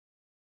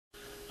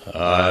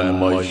I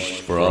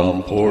marched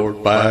from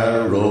Port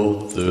Barrow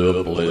through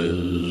a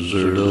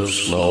blizzard of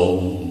snow,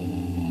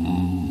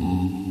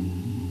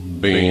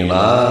 been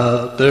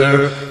out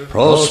there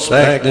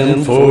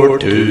prospecting for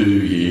 2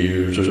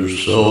 years or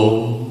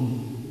so.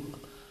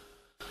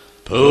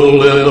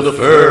 Pulled in the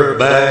fur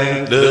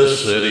bank, the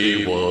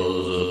city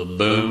was a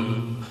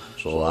boom,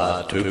 so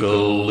I took a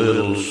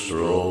little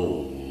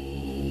stroll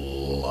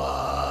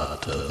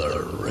out to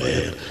the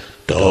Red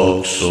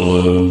Dog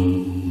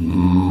Saloon.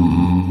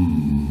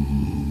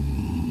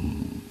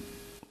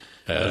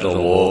 As I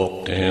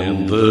walked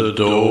in the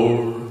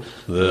door,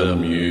 the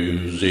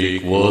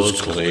music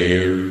was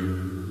clear.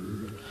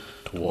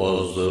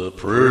 'Twas the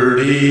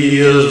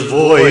prettiest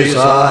voice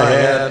I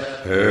had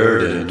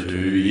heard in 2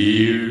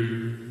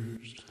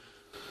 years.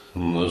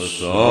 The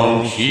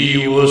song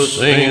she was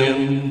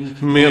singing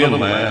made a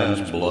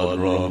man's blood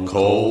run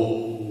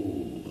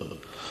cold.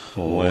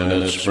 When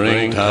it's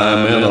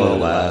springtime in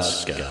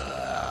Alaska,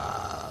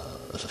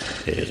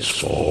 it's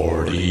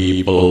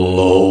 40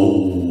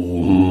 below.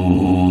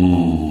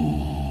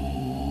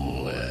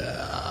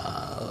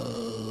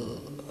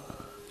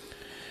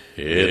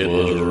 It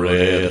was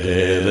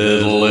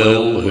red-headed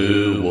Lil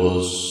who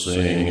was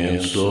singing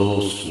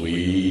so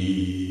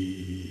sweet.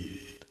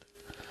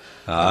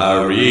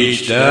 I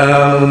reached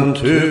down and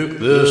took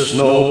the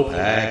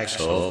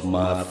snowpacks off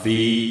my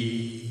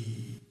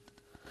feet.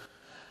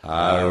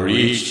 I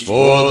reached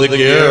for the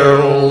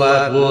girl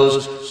that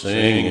was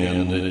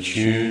singing the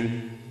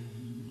tune.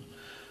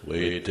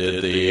 We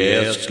did the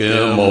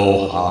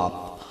Eskimo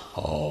hop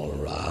all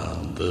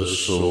around the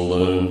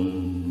saloon.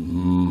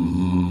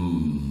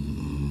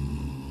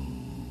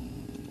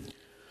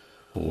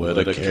 With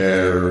a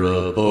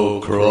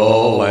caribou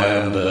crawl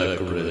and a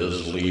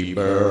grizzly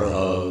bear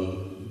hug,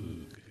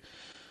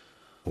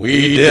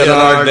 we did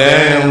our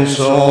dance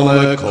on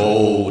a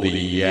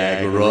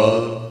Kodiak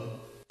rug.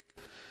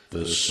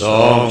 The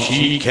song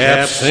she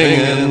kept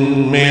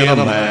singing made a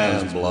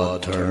man's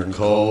blood turn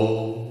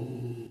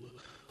cold.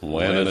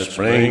 When it's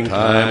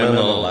springtime in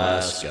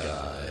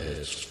Alaska,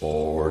 it's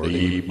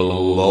 40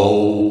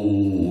 below.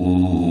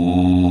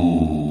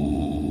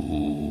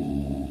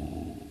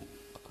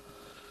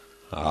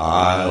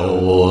 I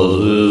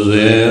was as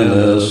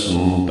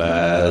innocent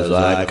as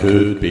I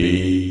could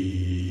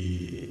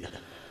be.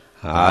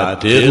 I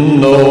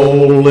didn't know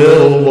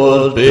Lil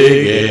was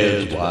Big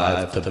Ed's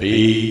wife to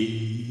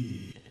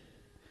be.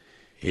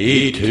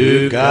 He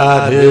took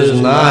out his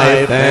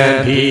knife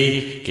and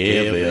he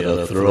gave it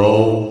a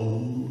throw.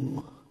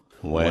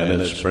 When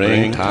it's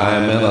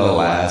springtime in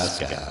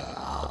Alaska,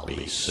 I'll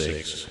be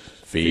 6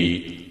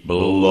 feet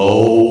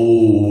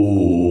below.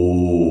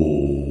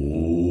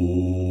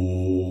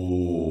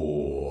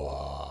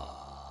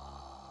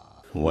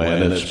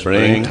 When it's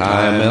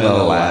springtime in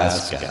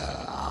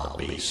Alaska, I'll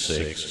be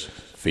 6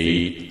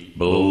 feet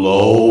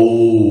below.